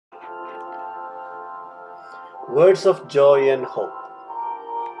Words of joy and hope.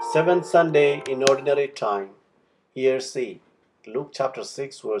 Seventh Sunday in Ordinary Time. Year C. Luke chapter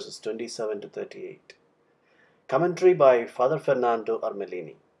 6 verses 27 to 38. Commentary by Father Fernando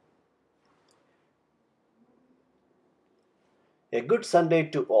Armelini. A good Sunday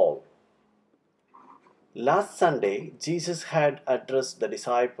to all. Last Sunday, Jesus had addressed the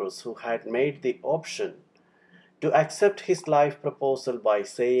disciples who had made the option to accept his life proposal by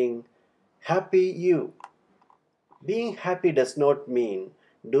saying, "Happy you." Being happy does not mean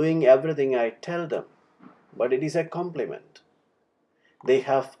doing everything I tell them, but it is a compliment. They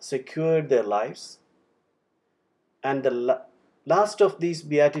have secured their lives, and the last of these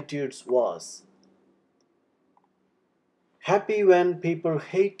Beatitudes was, happy when people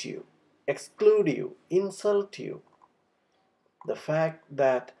hate you, exclude you, insult you. The fact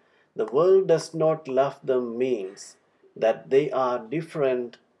that the world does not love them means that they are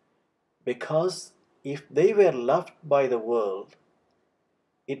different, because if they were loved by the world,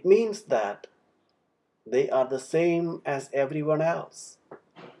 it means that they are the same as everyone else.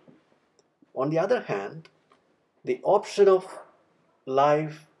 On the other hand, the option of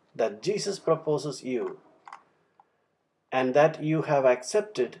life that Jesus proposes you and that you have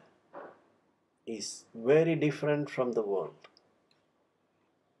accepted is very different from the world.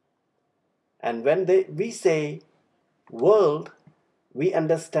 And when we say world, we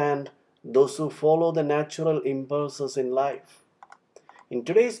understand those who follow the natural impulses in life. In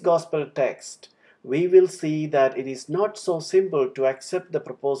today's gospel text, we will see that it is not so simple to accept the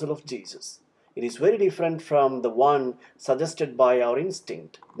proposal of Jesus. It is very different from the one suggested by our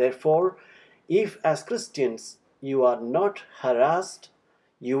instinct. Therefore, if as Christians you are not harassed,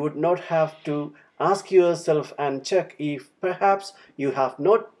 you would not have to ask yourself and check if perhaps you have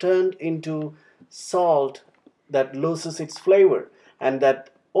not turned into salt that loses its flavor and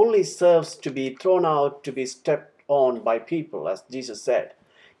that only serves to be thrown out to be stepped on by people, as Jesus said.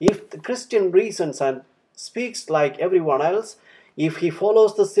 If the Christian reasons and speaks like everyone else, if he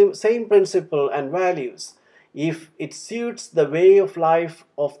follows the same principle and values, if it suits the way of life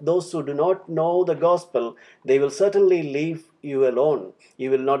of those who do not know the gospel, they will certainly leave you alone.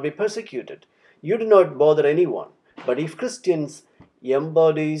 You will not be persecuted. You do not bother anyone. But if Christians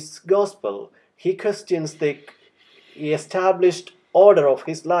embodies gospel, he questions the established order of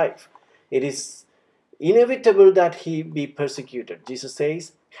his life. It is inevitable that he be persecuted. Jesus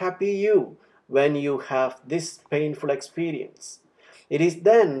says, happy you when you have this painful experience. It is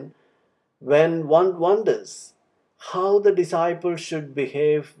then when one wonders how the disciple should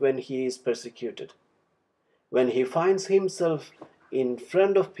behave when he is persecuted, when he finds himself in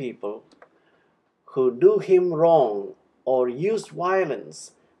front of people who do him wrong or use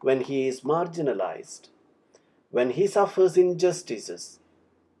violence, when he is marginalized, when he suffers injustices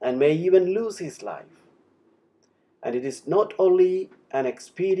and may even lose his life. And it is not only an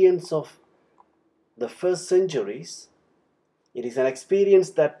experience of the first centuries, it is an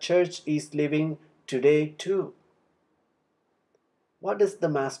experience that church is living today too. What does the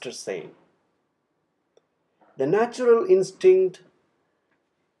Master say? The natural instinct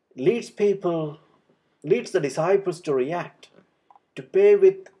leads the disciples to react, to pay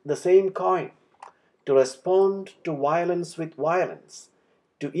with the same coin, to respond to violence with violence,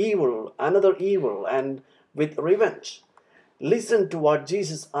 to evil, another evil, and with revenge. Listen to what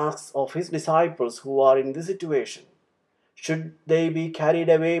Jesus asks of his disciples who are in this situation. Should they be carried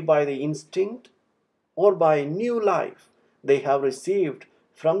away by the instinct or by new life they have received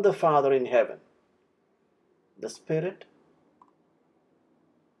from the Father in heaven? The Spirit?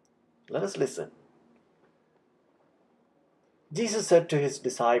 Let us listen. Jesus said to his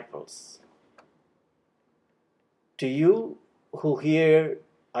disciples, "To you who hear,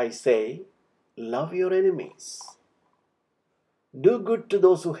 I say, love your enemies. Do good to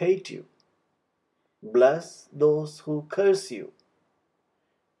those who hate you. Bless those who curse you.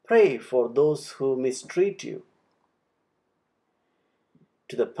 Pray for those who mistreat you.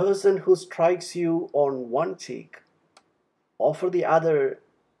 To the person who strikes you on one cheek, offer the other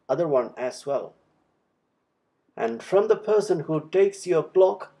one as well. And from the person who takes your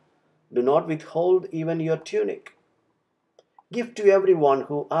cloak, do not withhold even your tunic. Give to everyone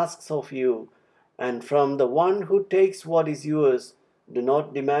who asks of you, and from the one who takes what is yours, do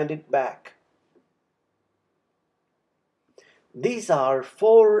not demand it back." These are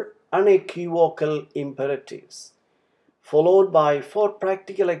 4 unequivocal imperatives, followed by 4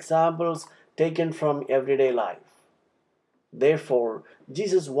 practical examples taken from everyday life. Therefore,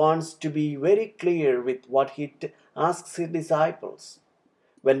 Jesus wants to be very clear with what he asks his disciples.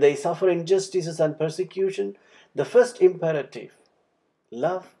 When they suffer injustices and persecution, the first imperative,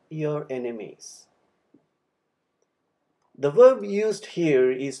 love your enemies. The verb used here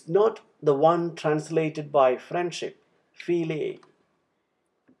is not the one translated by friendship, philia.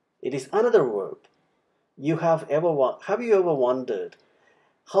 It is another verb. Have you ever wondered,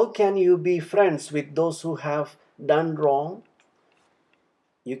 how can you be friends with those who have done wrong?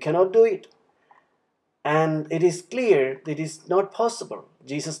 You cannot do it. And it is clear that it is not possible.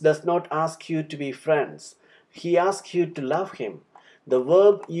 Jesus does not ask you to be friends. He asks you to love him. The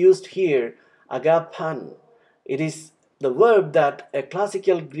verb used here, agapan, it is the verb that a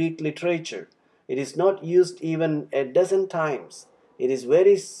classical Greek literature. It is not used even a dozen times. It is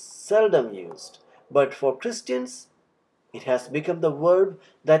very seldom used. But for Christians, it has become the verb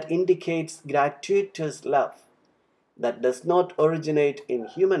that indicates gratuitous love that does not originate in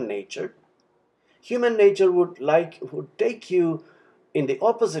human nature. Human nature would take you in the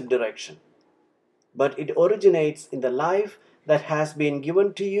opposite direction, but it originates in the life that has been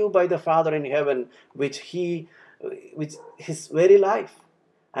given to you by the Father in heaven, which his very life,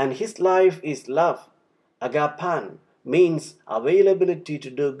 and his life is love. Agapan means availability to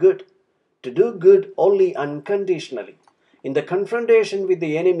do good only unconditionally. In the confrontation with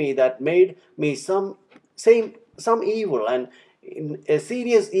the enemy that made me some evil and in a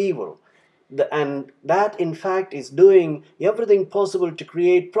serious evil, and that in fact is doing everything possible to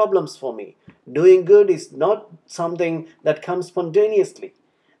create problems for me. Doing good is not something that comes spontaneously.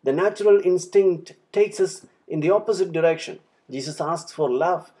 The natural instinct takes us in the opposite direction. Jesus asks for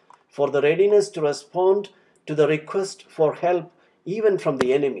love, for the readiness to respond to the request for help even from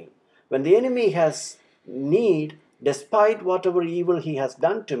the enemy. When the enemy has need, despite whatever evil he has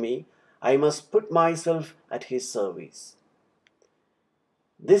done to me, I must put myself at his service.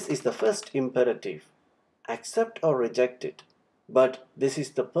 This is the first imperative. Accept or reject it. But this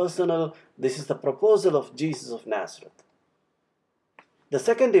is the proposal of Jesus of Nazareth. The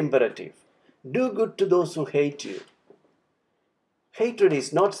second imperative, do good to those who hate you. Hatred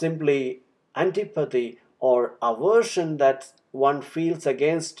is not simply antipathy or aversion that one feels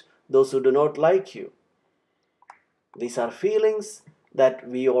against those who do not like you. These are feelings that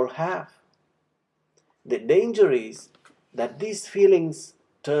we all have. The danger is that these feelings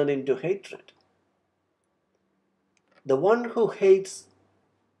turn into hatred. The one who hates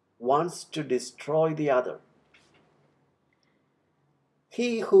wants to destroy the other.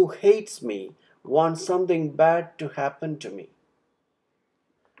 He who hates me wants something bad to happen to me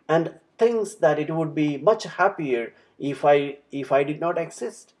and thinks that it would be much happier if I did not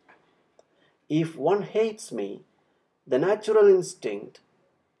exist. If one hates me, the natural instinct,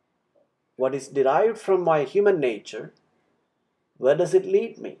 what is derived from my human nature, where does it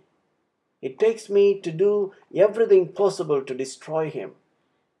lead me? It takes me to do everything possible to destroy him.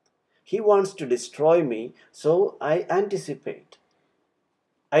 He wants to destroy me, so I anticipate.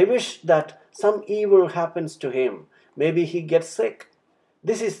 I wish that some evil happens to him. Maybe he gets sick.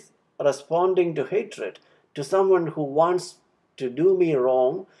 This is responding to hatred, to someone who wants to do me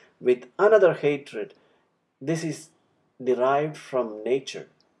wrong with another hatred. This is derived from nature.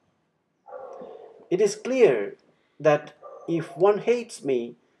 It is clear that if one hates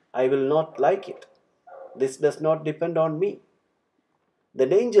me, I will not like it. This does not depend on me. The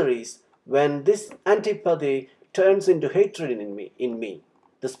danger is when this antipathy turns into hatred in me.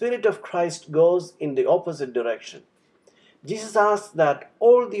 The Spirit of Christ goes in the opposite direction. Jesus asks that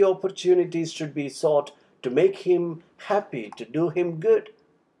all the opportunities should be sought to make him happy, to do him good.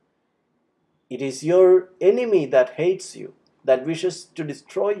 It is your enemy that hates you, that wishes to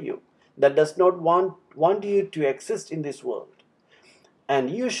destroy you, that does not want you to exist in this world. And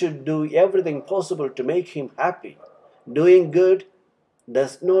you should do everything possible to make him happy. Doing good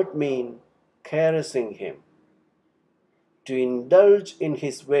does not mean caressing him, to indulge in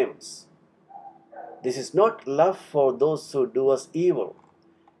his whims. This is not love for those who do us evil.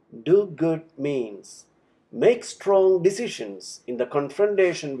 Do good means make strong decisions in the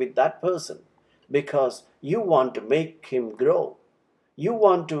confrontation with that person because you want to make him grow. You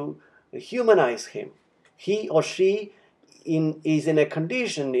want to humanize him. He or she is in a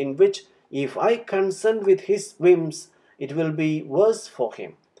condition in which if I consent with his whims, it will be worse for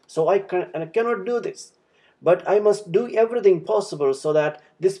him. So I cannot do this. But I must do everything possible so that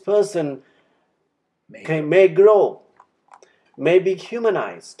this person may grow, may be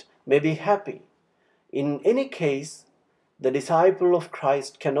humanized, may be happy. In any case, the disciple of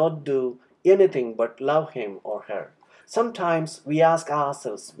Christ cannot do anything but love him or her. Sometimes we ask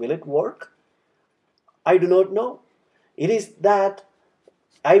ourselves, will it work? I do not know. It is that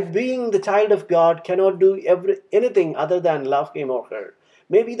I, being the child of God, cannot do anything other than love him or her.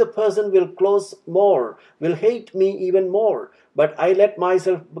 Maybe the person will close more, will hate me even more, but I let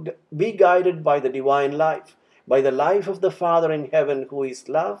myself be guided by the divine life. by the life of the Father in heaven who is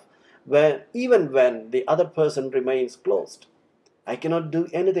love, even when the other person remains closed. I cannot do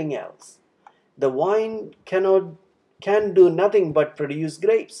anything else. The vine can do nothing but produce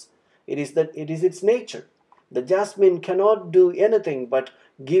grapes. It is its nature. The jasmine cannot do anything but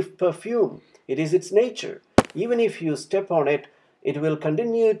give perfume. It is its nature. Even if you step on it, it will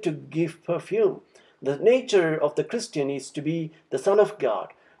continue to give perfume. The nature of the Christian is to be the Son of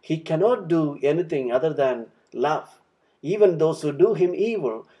God. He cannot do anything other than love. Even those who do him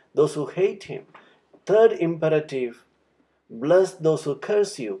evil, those who hate him. Third imperative, bless those who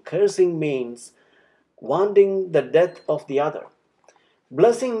curse you. Cursing means wanting the death of the other.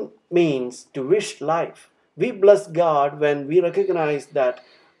 Blessing means to wish life. We bless God when we recognize that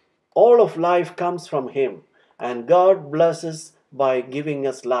all of life comes from Him, and God blesses by giving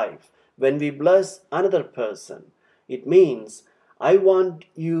us life. When we bless another person, it means, I want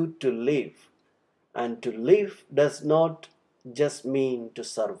you to live. And to live does not just mean to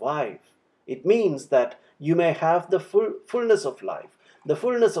survive. It means that you may have the fullness of life, the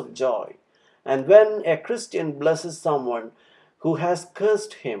fullness of joy. And when a Christian blesses someone who has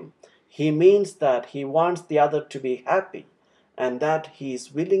cursed him, he means that he wants the other to be happy and that he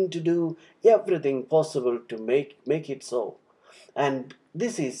is willing to do everything possible to make it so. And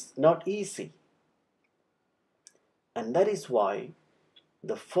this is not easy. And that is why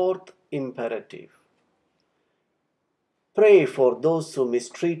the fourth imperative, pray for those who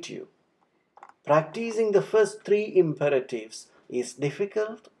mistreat you. Practicing the first three imperatives is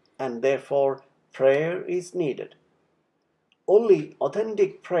difficult and therefore prayer is needed. Only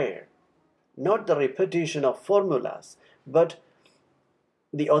authentic prayer, not the repetition of formulas, but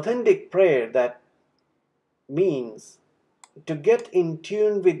the authentic prayer that means to get in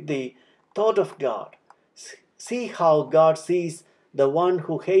tune with the thought of God. See how God sees the one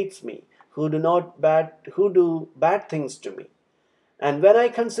who hates me, who do bad things to me. And when I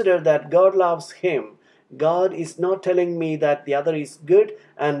consider that God loves him, God is not telling me that the other is good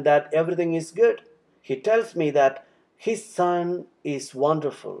and that everything is good. He tells me that his son is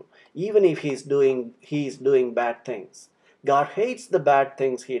wonderful, even if he is doing bad things. God hates the bad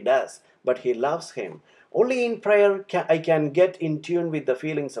things he does, but he loves him. Only in prayer I can get in tune with the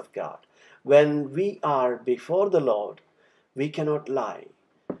feelings of God. When we are before the Lord, we cannot lie.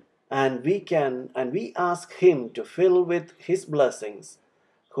 And we ask him to fill with his blessings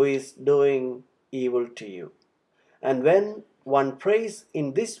who is doing evil to you. And when one prays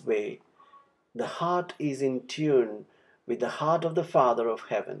in this way, the heart is in tune with the heart of the Father of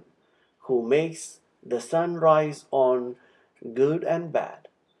heaven, who makes the sun rise on good and bad,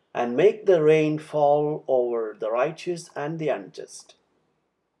 and make the rain fall over the righteous and the unjust.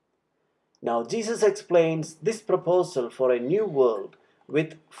 Now Jesus explains this proposal for a new world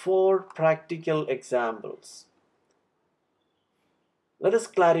with 4 practical examples. Let us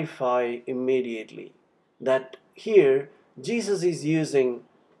clarify immediately that here Jesus is using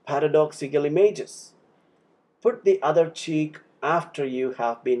paradoxical images. Put the other cheek after you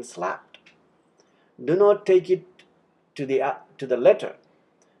have been slapped. Do not take it to the letter.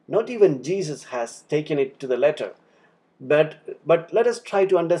 Not even Jesus has taken it to the letter. But let us try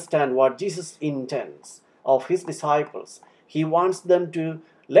to understand what Jesus intends of his disciples. He wants them to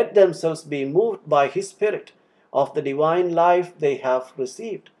let themselves be moved by his Spirit of the divine life they have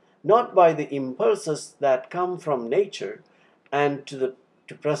received, not by the impulses that come from nature, and to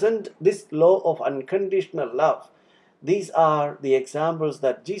present this law of unconditional love. These are the examples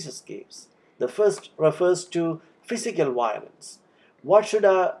that Jesus gives. The first refers to physical violence. What should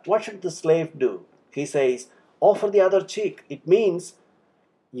the slave do? He says, offer the other cheek. It means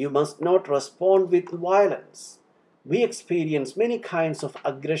you must not respond with violence. We experience many kinds of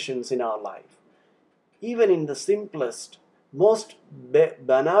aggressions in our life. Even in the simplest, most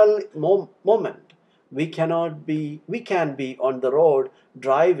banal moment, we can be on the road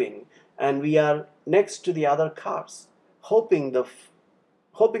driving and we are next to the other cars, hoping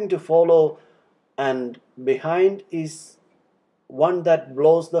to follow, and behind is one that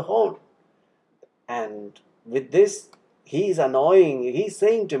blows the horn. And with this, he is annoying. He is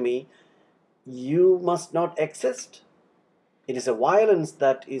saying to me, you must not exist. It is a violence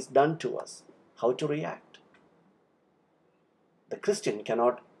that is done to us. How to react? The Christian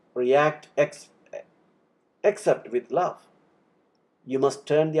cannot react except with love. You must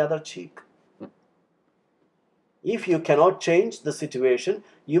turn the other cheek. If you cannot change the situation,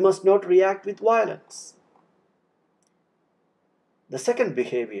 you must not react with violence. The second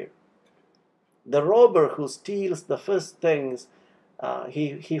behavior, the robber who steals the first things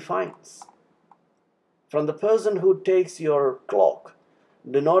he finds. From the person who takes your cloak,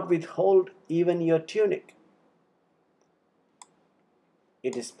 do not withhold even your tunic.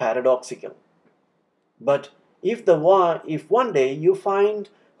 It is paradoxical. But if one day you find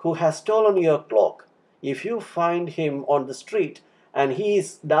who has stolen your cloak, if you find him on the street and he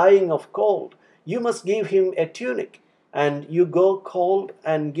is dying of cold, you must give him a tunic, and you go cold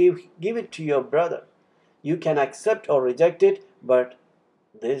and give it to your brother. You can accept or reject it, but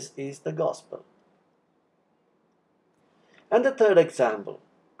this is the gospel. And the third example,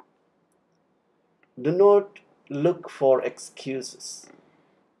 do not look for excuses.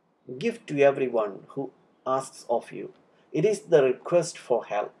 Give to everyone who asks of you. It is the request for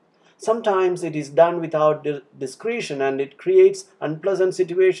help. Sometimes it is done without discretion and it creates unpleasant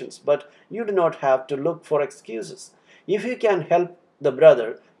situations, but you do not have to look for excuses. If you can help the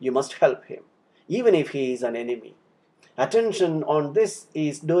brother, you must help him, even if he is an enemy. Attention on this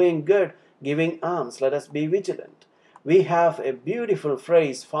is doing good, giving alms. Let us be vigilant. We have a beautiful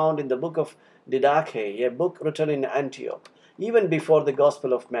phrase found in the book of Didache, a book written in Antioch, even before the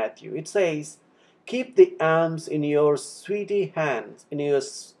Gospel of Matthew. It says, "Keep the alms in your sweaty hands,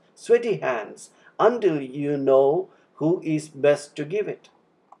 until you know who is best to give it."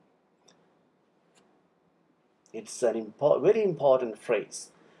 It's a very important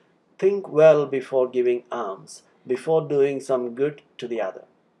phrase. Think well before giving alms, before doing some good to the other.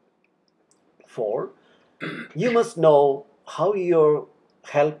 4. You must know how your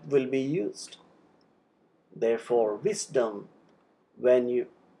help will be used. Therefore, wisdom when you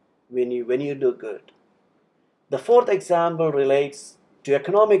do good. The fourth example relates to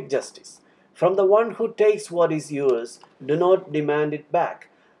economic justice. From the one who takes what is yours, do not demand it back.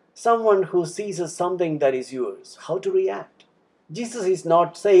 Someone who seizes something that is yours, how to react? Jesus is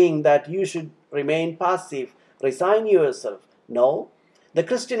not saying that you should remain passive, resign yourself. No, the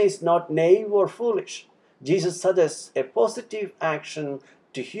Christian is not naive or foolish. Jesus suggests a positive action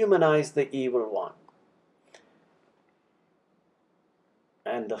to humanize the evil one.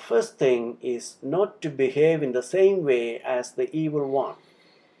 And the first thing is not to behave in the same way as the evil one.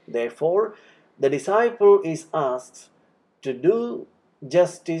 Therefore, the disciple is asked to do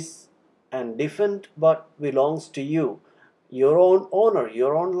justice and defend what belongs to you, your own honor,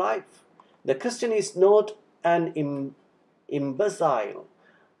 your own life. The Christian is not an imbecile.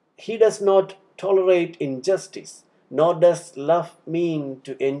 He does not tolerate injustice, nor does love mean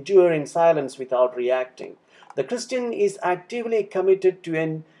to endure in silence without reacting. The Christian is actively committed to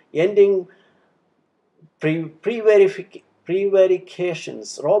ending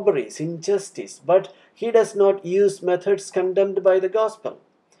prevarications, robberies, injustice, but he does not use methods condemned by the gospel.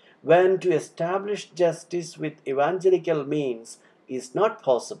 When to establish justice with evangelical means is not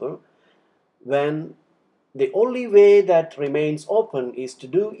possible, when the only way that remains open is to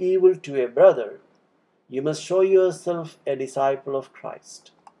do evil to a brother, you must show yourself a disciple of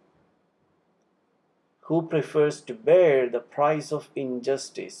Christ, who prefers to bear the price of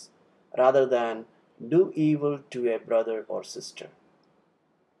injustice rather than do evil to a brother or sister.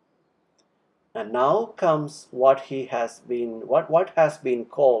 And now comes what has been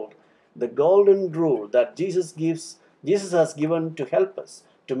called the golden rule that Jesus has given to help us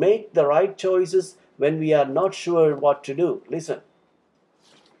to make the right choices when we are not sure what to do. Listen.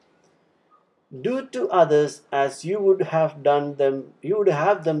 Do to others as you would have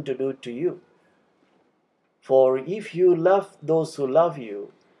them to do to you. For if you love those who love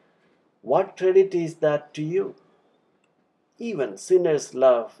you, what credit is that to you? Even sinners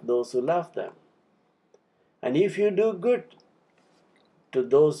love those who love them. And if you do good to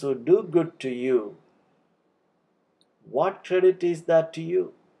those who do good to you, what credit is that to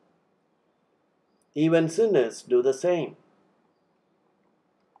you? Even sinners do the same.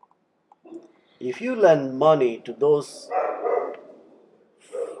 If you lend money to those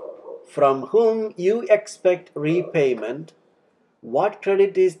from whom you expect repayment, what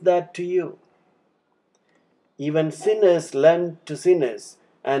credit is that to you? Even sinners lend to sinners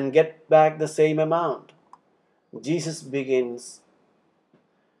and get back the same amount. Jesus begins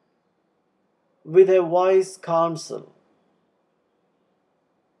with a wise counsel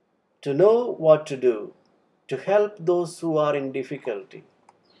to know what to do, to help those who are in difficulty,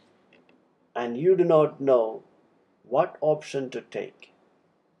 and you do not know what option to take.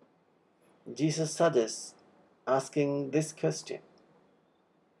 Jesus suggests asking this question.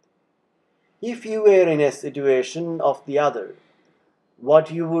 If you were in a situation of the other,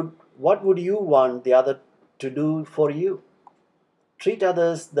 what would you want the other to do for you? Treat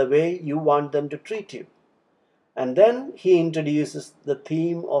others the way you want them to treat you. And then he introduces the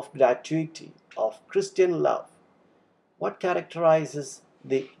theme of gratuity, of Christian love. What characterizes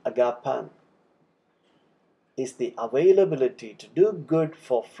the agapan is the availability to do good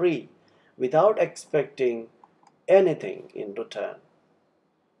for free without expecting anything in return.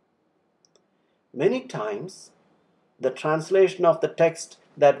 Many times, the translation of the text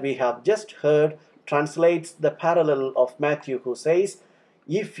that we have just heard translates the parallel of Matthew, who says,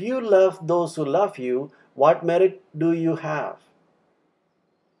 "If you love those who love you, what merit do you have?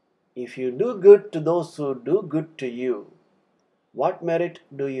 If you do good to those who do good to you, what merit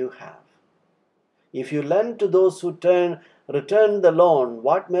do you have? If you lend to those who return the loan,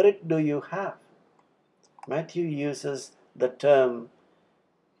 what merit do you have?" Matthew uses the term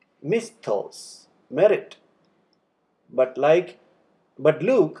mistos, merit, but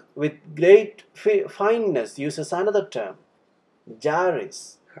Luke, with great fineness, uses another term,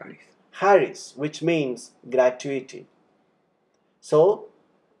 charis, charis, which means gratuity. So,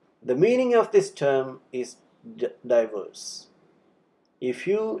 the meaning of this term is diverse. If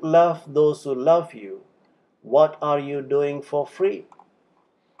you love those who love you, what are you doing for free?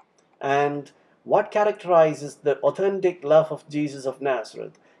 And what characterizes the authentic love of Jesus of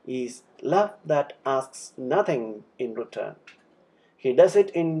Nazareth is love that asks nothing in return. He does it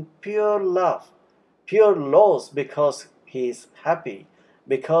in pure love, pure loss, because he is happy,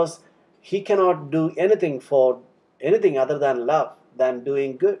 because he cannot do anything for anything other than love, than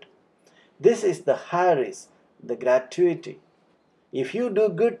doing good. This is the charis, the gratuity. If you do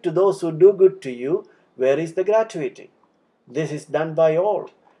good to those who do good to you, where is the gratuity? This is done by all.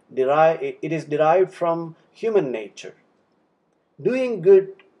 It is derived from human nature. Doing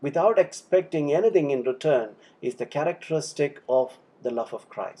good without expecting anything in return is the characteristic of the love of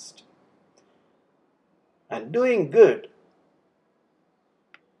Christ. And doing good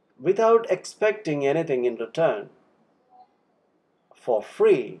without expecting anything in return for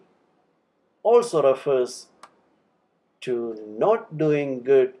free also refers to not doing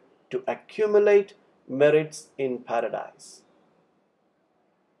good to accumulate merits in paradise.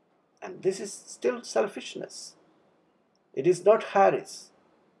 And this is still selfishness. It is not charis.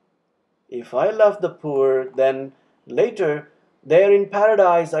 If I love the poor, then later there in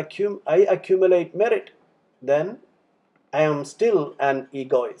paradise I accumulate merit. Then I am still an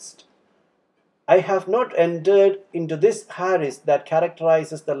egoist. I have not entered into this charis that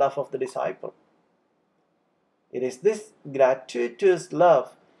characterizes the love of the disciple. It is this gratuitous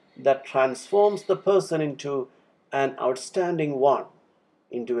love that transforms the person into an outstanding one,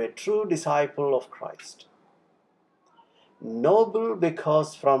 into a true disciple of Christ. Noble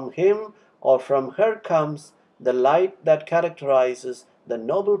because from him or from her comes the light that characterizes the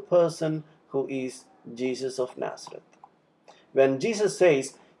noble person who is Jesus of Nazareth. When Jesus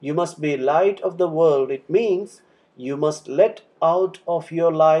says, "You must be light of the world," it means you must let out of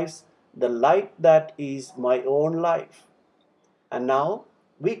your lives the light that is my own life. And now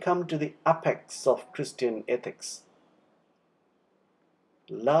we come to the apex of Christian ethics.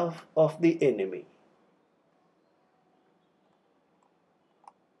 Love of the enemy.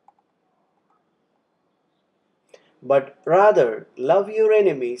 But rather love your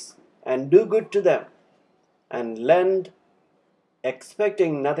enemies and do good to them, and lend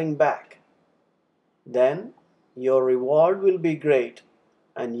expecting nothing back. Then your reward will be great,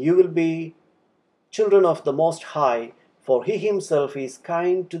 and you will be children of the Most High, for He Himself is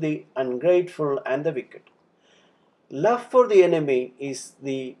kind to the ungrateful and the wicked. Love for the enemy is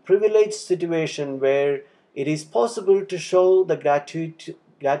the privileged situation where it is possible to show the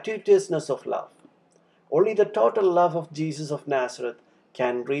gratuitousness of love. Only the total love of Jesus of Nazareth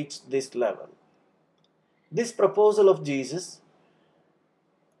can reach this level. This proposal of Jesus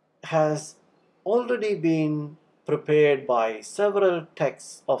has already been prepared by several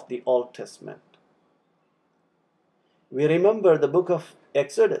texts of the Old Testament. We remember the book of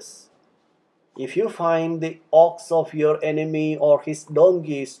Exodus. If you find the ox of your enemy or his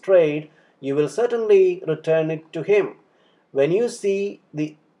donkey strayed, you will certainly return it to him. When you see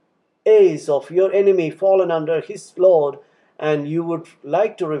the ace of your enemy fallen under his load, and you would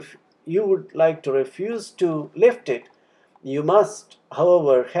like to refuse to lift it, you must,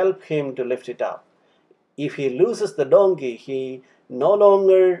 however, help him to lift it up. If he loses the donkey, he no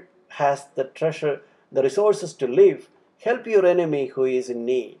longer has the resources to live. Help your enemy who is in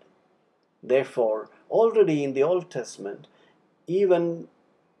need. Therefore, already in the Old Testament, even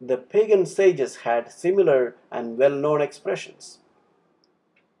the pagan sages had similar and well-known expressions.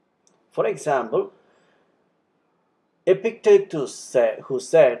 For example, Epictetus who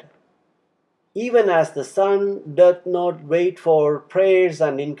said, "Even as the sun doth not wait for prayers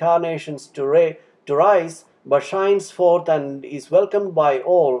and incarnations to rise, but shines forth and is welcomed by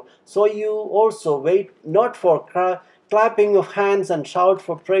all, so you also wait not for clapping of hands and shout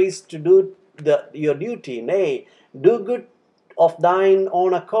for praise to do your duty. Nay, do good of thine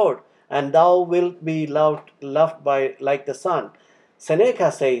own accord, and thou wilt be loved by like the sun.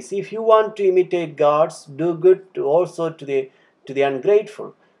 Seneca says, if you want to imitate gods, do good to the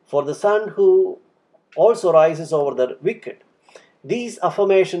ungrateful, for the sun who also rises over the wicked. These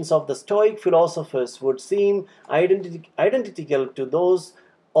affirmations of the Stoic philosophers would seem identical to those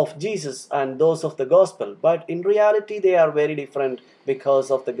of Jesus and those of the Gospel, but in reality they are very different because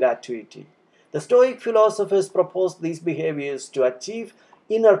of the gratuity. The Stoic philosophers proposed these behaviors to achieve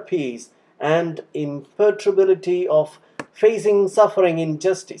inner peace and imperturbability of facing suffering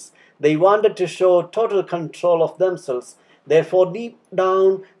injustice. They wanted to show total control of themselves. Therefore, deep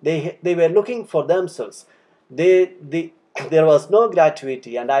down, they were looking for themselves. There was no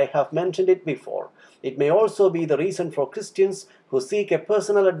gratuity, and I have mentioned it before. It may also be the reason for Christians who seek a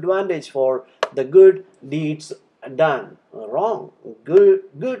personal advantage for the good deeds done. Wrong.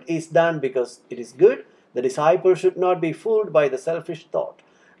 Good is done because it is good. The disciple should not be fooled by the selfish thought,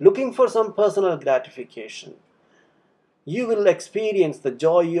 looking for some personal gratification. You will experience the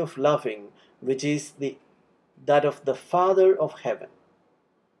joy of loving, which is that of the Father of heaven.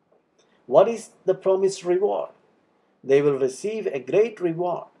 What is the promised reward? They will receive a great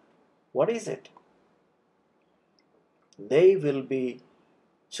reward. What is it? They will be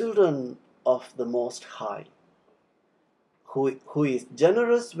children of the Most High, who is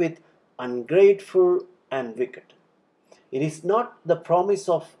generous with ungrateful and wicked. It is not the promise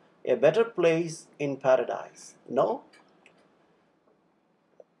of a better place in paradise. No.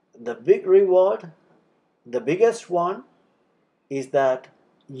 The big reward, the biggest one, is that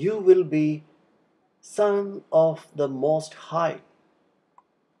you will be son of the Most High.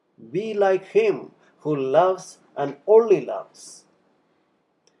 Be like Him who loves and only loves.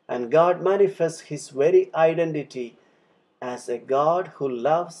 And God manifests His very identity as a God who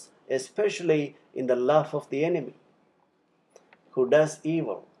loves, especially in the love of the enemy, who does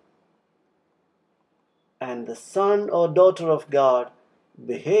evil. And the son or daughter of God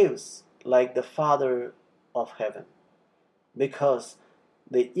behaves like the Father of heaven, because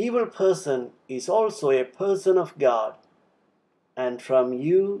the evil person is also a person of God, and from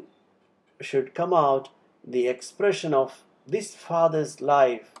you should come out the expression of this Father's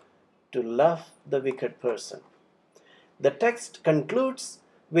life to love the wicked person. The text concludes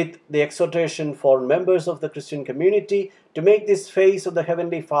with the exhortation for members of the Christian community to make this face of the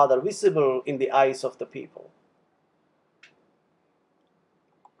Heavenly Father visible in the eyes of the people.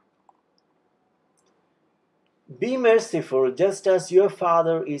 Be merciful just as your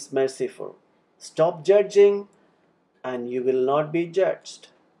Father is merciful. Stop judging and you will not be judged.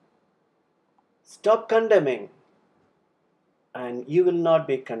 Stop condemning and you will not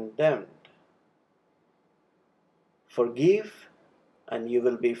be condemned. Forgive and you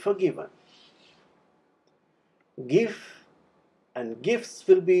will be forgiven. Give and gifts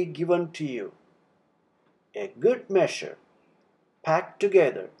will be given to you. A good measure, packed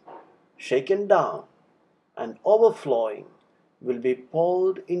together, shaken down, and overflowing will be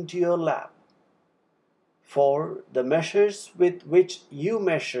poured into your lap. For the measures with which you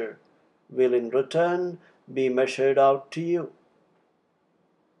measure will in return be measured out to you.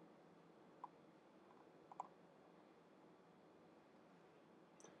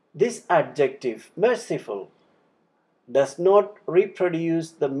 This adjective, merciful, does not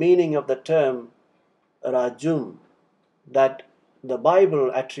reproduce the meaning of the term rajum that the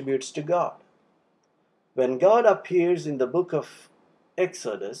Bible attributes to God. When God appears in the book of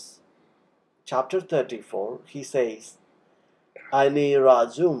Exodus, chapter 34, He says, Ani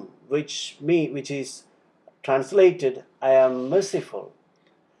Rajum, which is translated, I am merciful.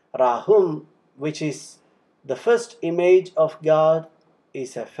 Rahum, which is the first image of God,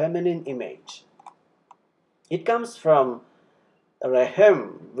 is a feminine image. It comes from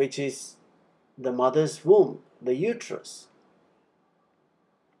Rahem, which is the mother's womb, the uterus.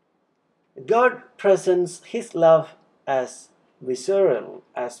 God presents His love as visceral,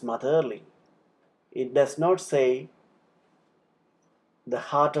 as motherly. It does not say the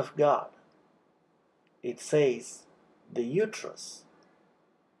heart of God. It says the uterus.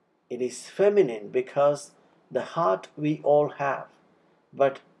 It is feminine because the heart we all have,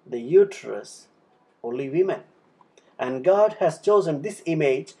 but the uterus only women. And God has chosen this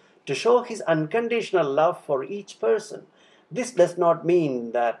image to show His unconditional love for each person. This does not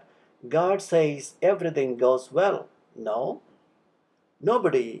mean that God says everything goes well. No.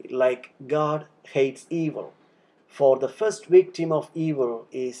 Nobody like God hates evil, for the first victim of evil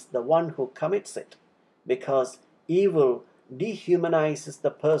is the one who commits it, because evil dehumanizes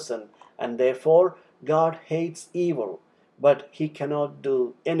the person, and therefore God hates evil, but He cannot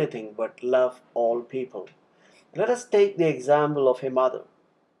do anything but love all people. Let us take the example of a mother.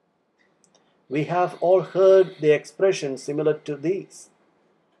 We have all heard the expression similar to these.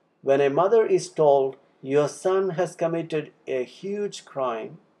 When a mother is told, "Your son has committed a huge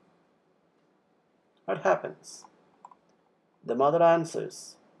crime," what happens? The mother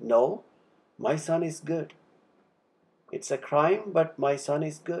answers, "No, my son is good. It's a crime, but my son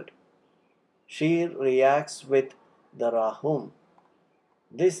is good." She reacts with the rahum.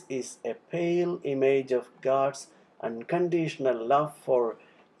 This is a pale image of God's unconditional love for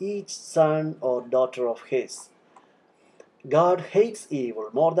each son or daughter of His. God hates evil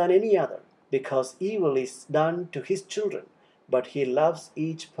more than any other because evil is done to His children, but He loves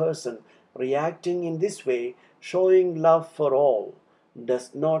each person. Reacting in this way, showing love for all,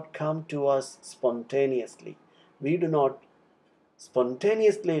 does not come to us spontaneously. We do not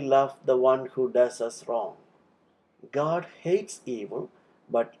spontaneously love the one who does us wrong. God hates evil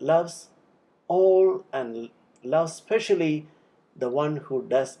but loves all and loves specially the one who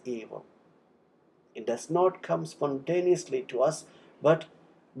does evil. It does not come spontaneously to us, but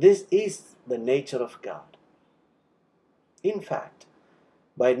this is the nature of God. In fact,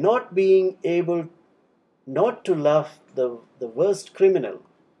 by not being able not to love the worst criminal,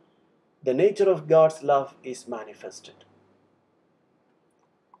 the nature of God's love is manifested.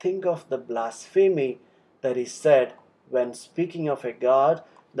 Think of the blasphemy that is said when speaking of a God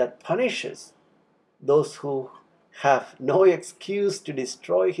that punishes those who have no excuse to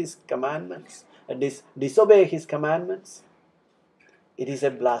destroy His commandments, disobey His commandments. It is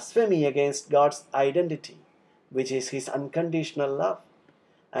a blasphemy against God's identity, which is His unconditional love.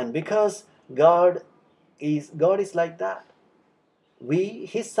 And because God is like that, we,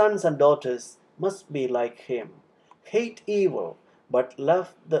 His sons and daughters, must be like Him. Hate evil, but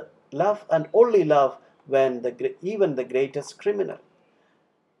love and only love when even the greatest criminal.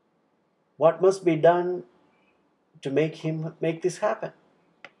 What must be done to make this happen?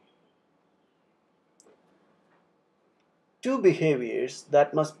 Two behaviors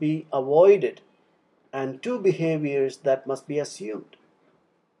that must be avoided and two behaviors that must be assumed.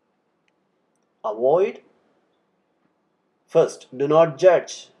 Avoid. First, do not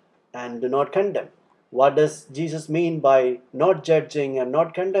judge and do not condemn. What does Jesus mean by not judging and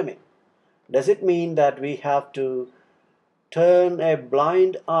not condemning? Does it mean that we have to turn a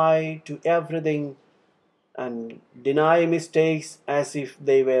blind eye to everything and deny mistakes as if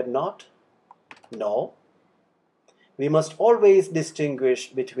they were not? No. We must always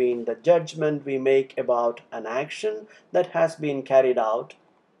distinguish between the judgment we make about an action that has been carried out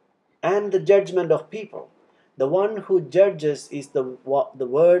and the judgment of people. The one who judges is the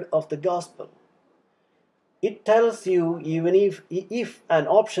word of the gospel. It tells you even if an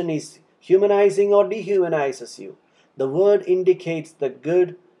option is humanizing or dehumanizes you. The word indicates the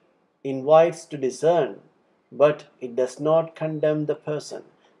good, invites to discern, but it does not condemn the person.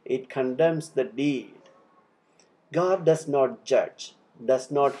 It condemns the deed. God does not judge, does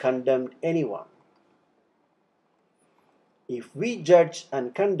not condemn anyone. If we judge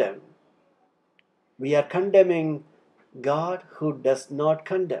and condemn, we are condemning God who does not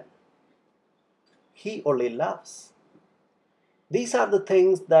condemn. He only loves. These are the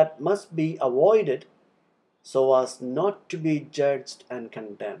things that must be avoided so as not to be judged and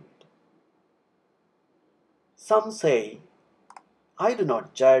condemned. Some say, "I do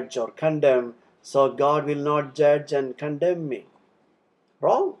not judge or condemn, so God will not judge and condemn me."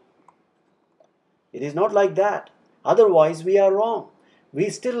 Wrong. It is not like that. Otherwise, we are wrong. We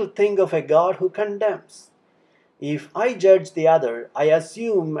still think of a God who condemns. If I judge the other, I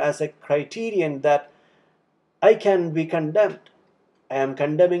assume as a criterion that I can be condemned. I am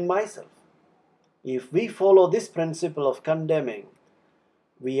condemning myself. If we follow this principle of condemning,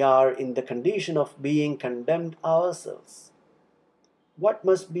 we are in the condition of being condemned ourselves. What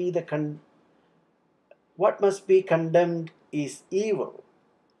must be condemned is evil,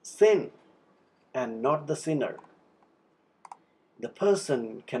 sin, and not the sinner. The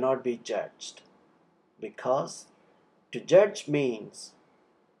person cannot be judged because to judge means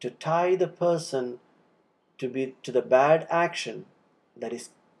to tie the person to the bad action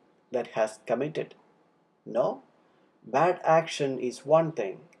that has committed. No, bad action is one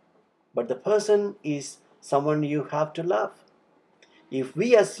thing, but the person is someone you have to love. If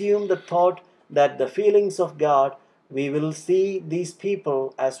we assume the thought that the feelings of God, we will see these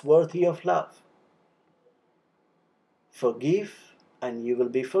people as worthy of love. Forgive and you will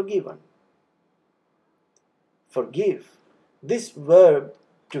be forgiven. Forgive. This verb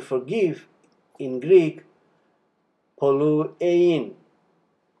to forgive in Greek, poluein,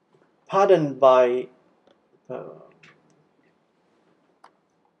 pardoned by,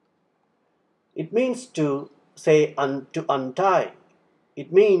 it means to say to untie.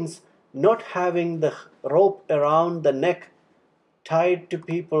 It means not having the rope around the neck tied to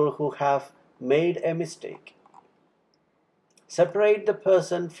people who have made a mistake. Separate the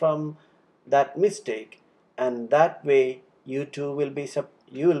person from that mistake, and that way you too will be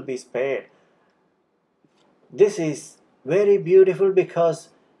spared. This is very beautiful because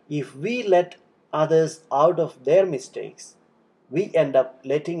if we let others out of their mistakes, we end up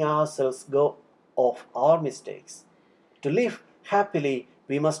letting ourselves go of our mistakes. To live happily,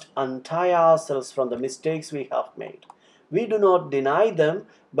 we must untie ourselves from the mistakes we have made. We do not deny them,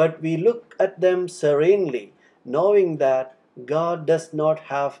 but we look at them serenely, knowing that God does not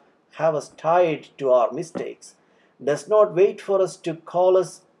have us tied to our mistakes, does not wait for us to call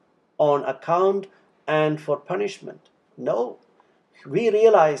us on account and for punishment. No, we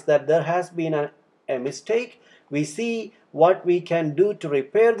realize that there has been a mistake. We see what we can do to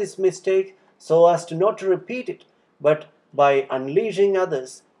repair this mistake so as to not to repeat it. But by unleashing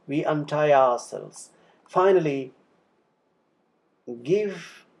others, we untie ourselves. Finally,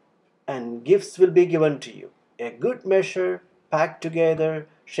 give and gifts will be given to you. A good measure, packed together,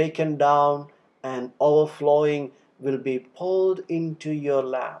 shaken down, and overflowing will be poured into your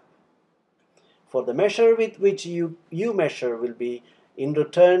lap. For the measure with which you measure will be in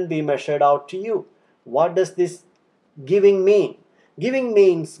return be measured out to you. What does this giving mean? Giving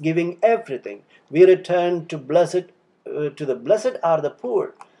means giving everything. We return to the blessed are the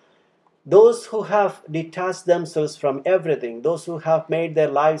poor. Those who have detached themselves from everything, those who have made their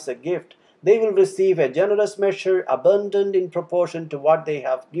lives a gift, they will receive a generous measure, abundant in proportion to what they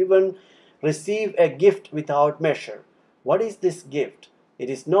have given, receive a gift without measure. What is this gift? It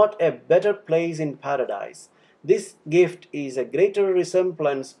is not a better place in paradise. This gift is a greater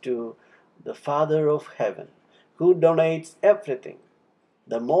resemblance to the Father of heaven, who donates everything.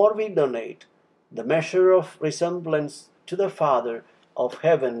 The more we donate, the measure of resemblance to the Father of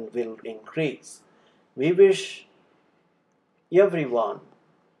heaven will increase. We wish everyone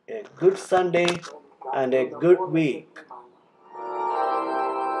a good Sunday and a good week.